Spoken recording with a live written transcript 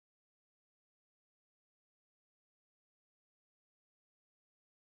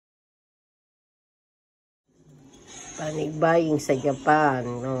Panic buying sa Japan,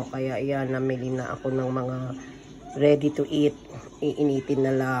 no? Kaya yan, namili na ako ng mga ready to eat. Iinitin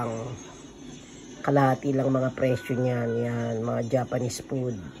na lang. Kalahati lang mga presyo niyan. Yan, mga Japanese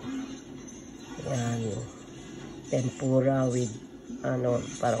food. Yan. Tempura with,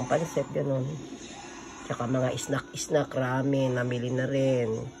 parang pancit, ganun. Tsaka mga snack, ramen, namili na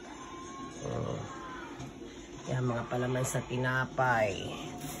rin. Yan, mga palaman sa tinapay.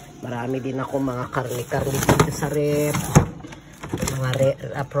 Marami din ako mga karne-karne dito sa rep.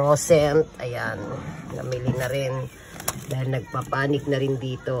 Mga frozen. Ayan. Namili na rin. Dahil nagpapanik na rin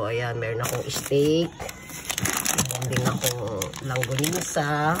dito. Ayan. Meron akong steak. Meron din akong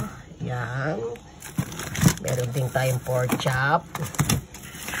langgonisa. Ayan. Meron din tayong pork chop.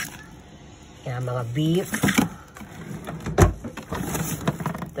 Ayan. Mga beef.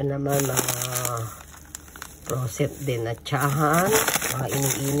 Ito naman mga frozen din na tsahan. Mga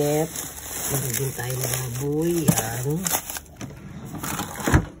iniinit. Meron din tayo mga baboy. Yan.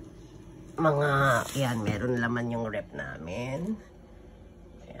 Yan. Meron laman yung rep namin.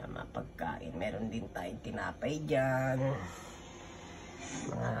 Ayan, mga pagkain. Meron din tayong tinapay dyan.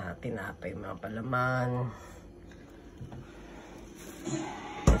 Mga tinapay, mga palaman.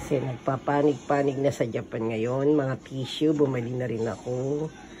 Kasi nagpapanig-panig na sa Japan ngayon. Mga tissue, bumili na rin ako.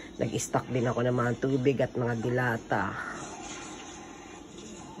 Nag-stock din ako ng mga tubig at mga dilata.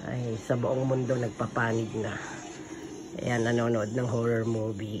 Ay, sa buong mundo nagpapanig na. Ayan, nanonood ng horror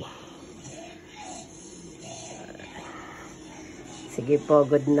movie. Sige po,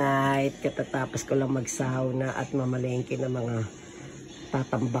 good night. Katatapos ko lang magsauna at mamalengke ng mga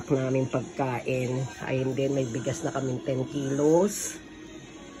tatambak namin pagkain. Ayun din, may bigas na kaming 10 kilos.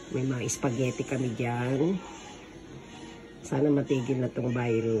 May mga spaghetti kami dyan. Sana matigil na tong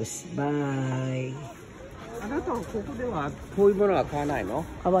virus. Bye! あなたはここではこういうものは買わないの？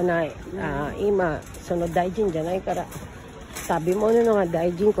買わない。今、その大臣じゃないから、食べ物のが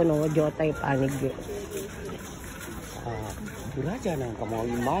大臣この状態パニック。ブラジャーなんかも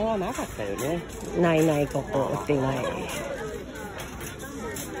前はなかったよね。ないここ売ってない。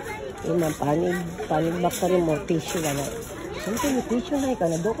今パニッばっかりもティッシュがない。本当にティッシュないか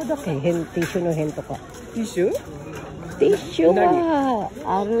な。どこだっけティッシュの辺とか。ティッシュ？ティッシュが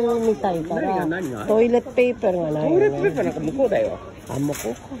あるみたいから、トイレットペーパーがないよね。トイレットペーパーなんか向こうだよ。向こ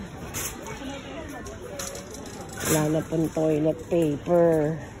うか。wala na pong toilet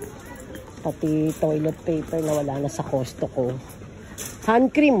paper. Pati toilet paper na wala na sa aCostco. Hand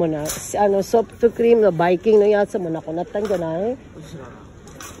cream mo na. Soft to cream na Viking no yatsa mo na kunatan dyan na eh.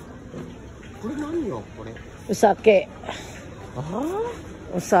 これ何よこれ？お酒。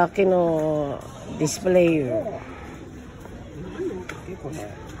お酒のディスプレイ。だ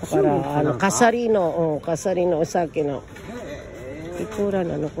から飾りのお酒のいくら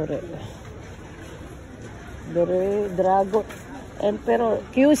なのこれドラゴンエンペロ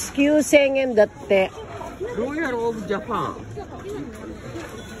9000円だってロイヤルオブジャパン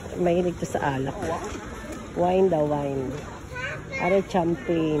mahilig to sa alak wine daw wine are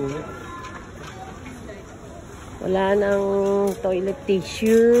champagne wala nang toilet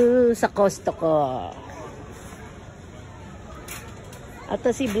tissue sa aCostco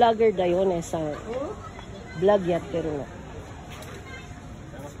私vloggerだよねさんvlog やってるの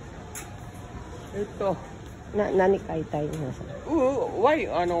何買いたいのさワイン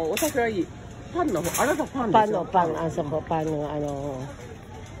お酒はいいパンのあなたパンでしょパンあそこパンの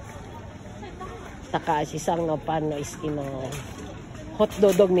Takashi sang noパンのhot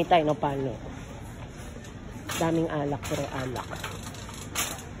dog みたいのパンのdaming alak pero alak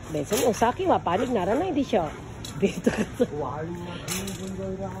別にお酒はパニにならないでしょdito ka saワインは十分い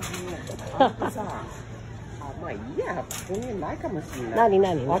ろいろあるねさまあいいやここにないかもしれない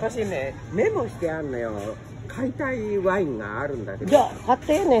何私ねメモしてあんのよ買いたいワインがあるんだけどじゃあ買っ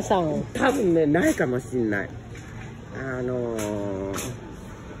てよねさん多分ねないかもしれない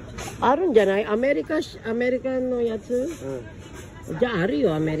あるんじゃないアメリカのやつ、じゃあある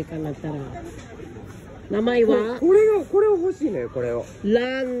よアメリカだったら名前はこれを欲しいのよこれをイ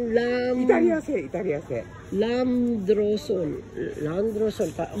タリア製ランドロソ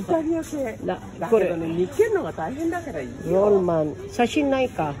ルかイタリア製だけどね見つけるのが大変だからいいよローマン写真ない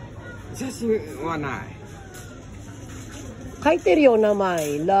か写真はない書いてるよ名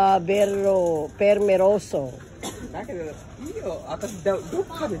前ラベロペルメロソだけどいいよ私どっ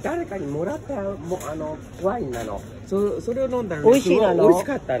かで誰かにもらったワインなのそれを飲んだら、ね、美味し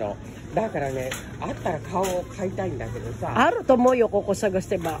かったのだからねあったら買いたいんだけどさあると思うよここ探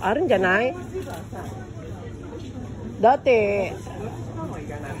せばあるんじゃないだって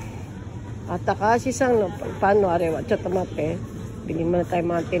Takashi sang no paano arewaちょっと待ってbili mo na tayo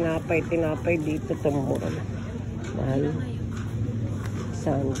mga tinapay dito tumuro na Mahal.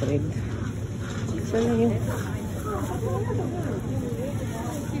 100. Saan na yun?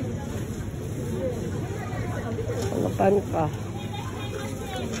 Pan pa.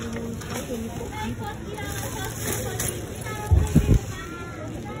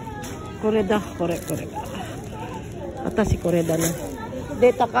 Koreda, koreda. Atashi koreda na. De,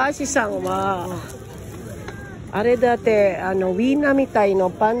 Takashi san wa, あれだって、ウィーナみたいの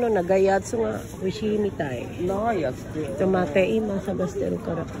パンの長いやつが欲しいみたい。長いやつって。ちょっと待って、今探してる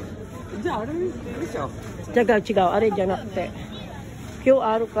から。じゃああれでしょ。違う、あれじゃなくて。今日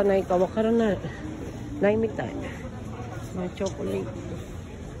あるかないかわからない。ないみたい。チョコレート。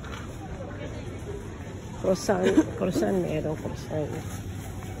croissant meron, croissant.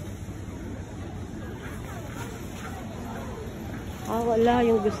 Wala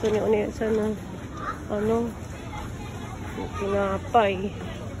yung gusto ni Onesa na yung pinapay.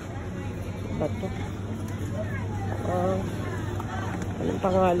 Ba to? Anong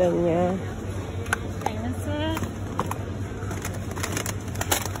pangalan niya?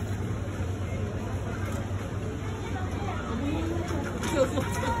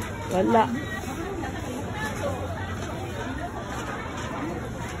 Wala.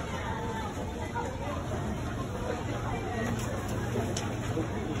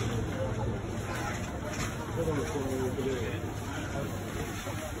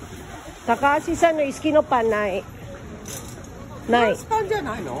 Takashi-sanの好きのパンない。ない。パンじゃ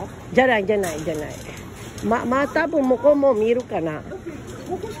ないの？じゃない。多分向こうも見るかな。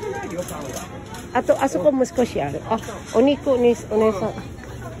ここしかないよ、パンは。あそこも少しある。お肉に、お姉さん。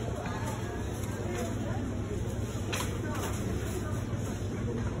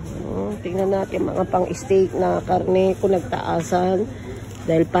Tingnan natin mga pang-steak na karne kung nagtaasan.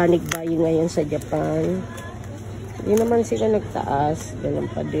 Dahil panic buying ngayon sa Japan. Hindi naman sila nagtaas. Ganun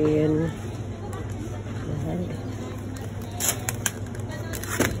pa din. Mahal.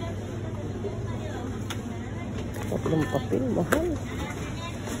 Tatlong papel. Mahal.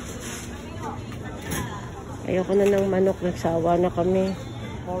 Ayoko na ng manok. Nagsawa na kami.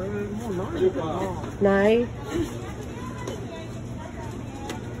 Nay?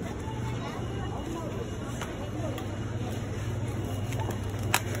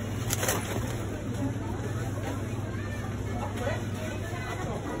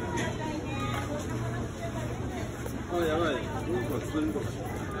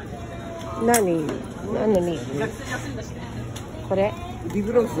 Nani? Ano ni? これ？リ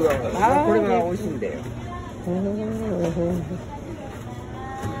ブロスはこれが美味しいんだよ。塊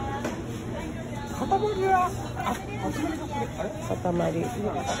は塊。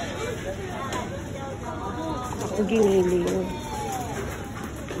おgiling.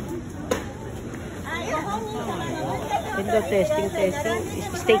 Ito testing.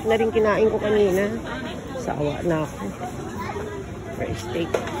 Steak na rin kinain ko kanina. Sawa na ako. For steak.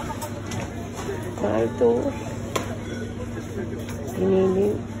 Mahal to.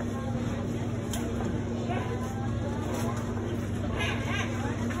 Giniling.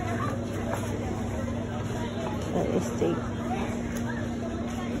 Steak.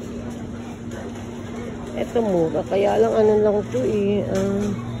 Ito mura. Kaya lang ano lang to eh.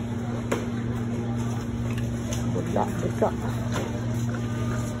 Butla. Ito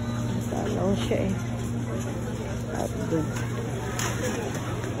lang siya eh. Hotdog.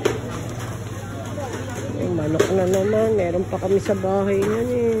 May manok na naman. Meron pa kami sa bahay yan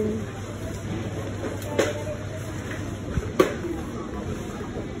eh.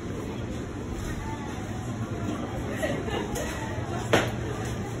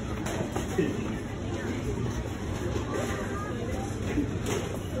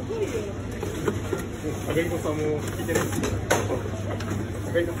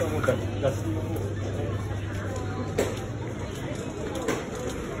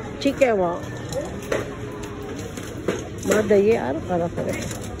 Chickenはまだ家あるからこれ。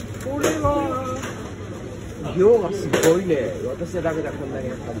これは量がすごいね。私はダメだ、こんなに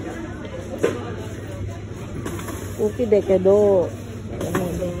やったんだ。大きいだけど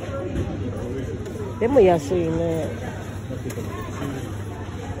でも安いね。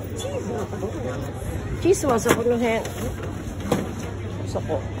チーズはそこの辺。そ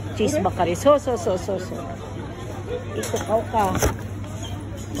こチーズばかり。そう。一個買おうか。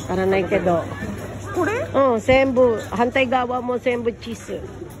わからないけど。これ？うん、全部反対側も全部チーズ。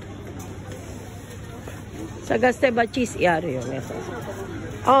探せばチーズやるよね。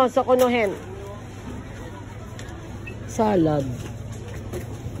そこの辺。サラダ。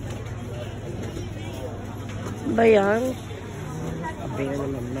Ba yan? Sabi na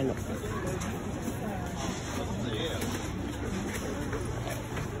naman manok.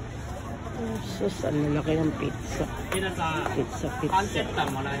 Yes. pesos. Ang lalaki ng pizza. Pizza.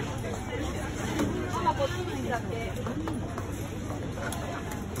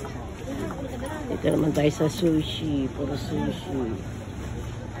 Dito naman tayo sa sushi. Puro sushi.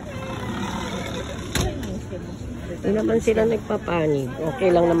 Hindi naman sila nagpapanig. Okay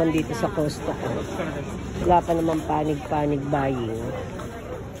lang naman dito sa Costco. Wala pa naman panig buying.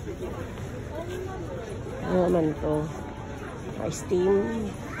 Ano naman to?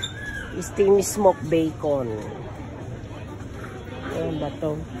 Steam smoked bacon. Ano ba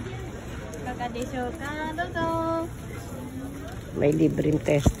to? May libreng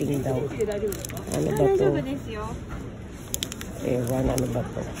testing daw. Ano ba to? Ewan, ano ba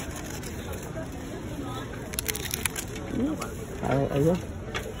to? Parang ano?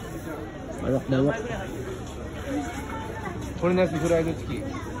 Balak-balak.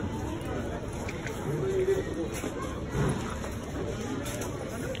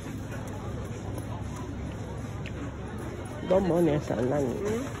 Domo ne sanan.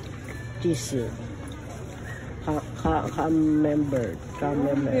 Cheese. Member.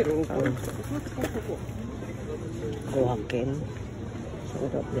 Gohaken.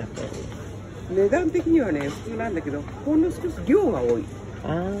 Sarap yaken. 値段的にはね、普通なんだけど、ほんの少し量が多い。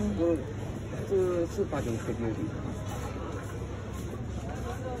普通スーパーで売ってるより。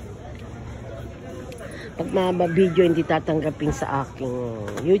Pag mahaba video, hindi tatanggapin sa aking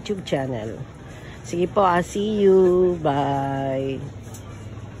YouTube channel. Sige po, see you. Bye.